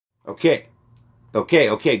Okay.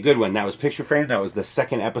 Okay, good one. That was Picture Frame. That was the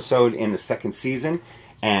second episode in the second season.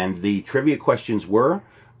 And the trivia questions were,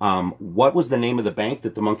 what was the name of the bank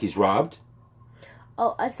that the monkeys robbed?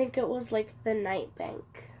 Oh, I think it was like the Night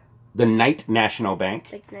Bank. The Night National Bank.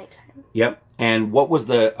 Like nighttime. Yep. And what was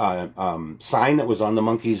the sign that was on the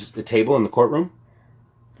monkeys' table in the courtroom?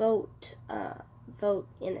 Vote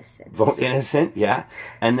innocent. Vote innocent, yeah.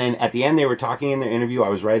 And then at the end, they were talking in their interview. I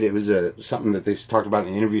was right. It was something that they talked about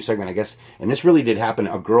in the interview segment, I guess. And this really did happen.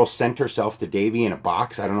 A girl sent herself to Davy in a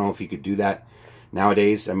box. I don't know if you could do that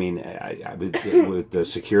nowadays. I mean, with the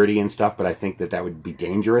security and stuff, but I think that would be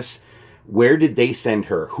dangerous. Where did they send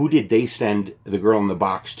her? Who did they send the girl in the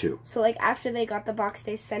box to? So, like, after they got the box,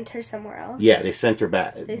 they sent her somewhere else? Yeah, they sent her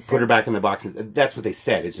back. Put her back in the box. That's what they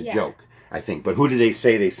said. It's a joke, I think. But who did they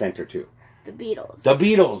say they sent her to? The Beatles. The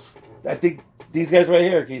Beatles. I think these guys right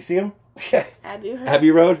here. Can you see them? Abbey Road.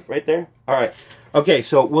 Abbey Road, right there. All right. Okay,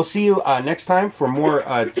 so we'll see you next time for more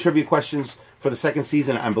trivia questions for the second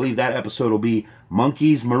season. I believe that episode will be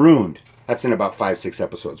Monkeys Marooned. That's in about 5-6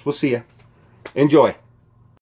 episodes. We'll see you. Enjoy.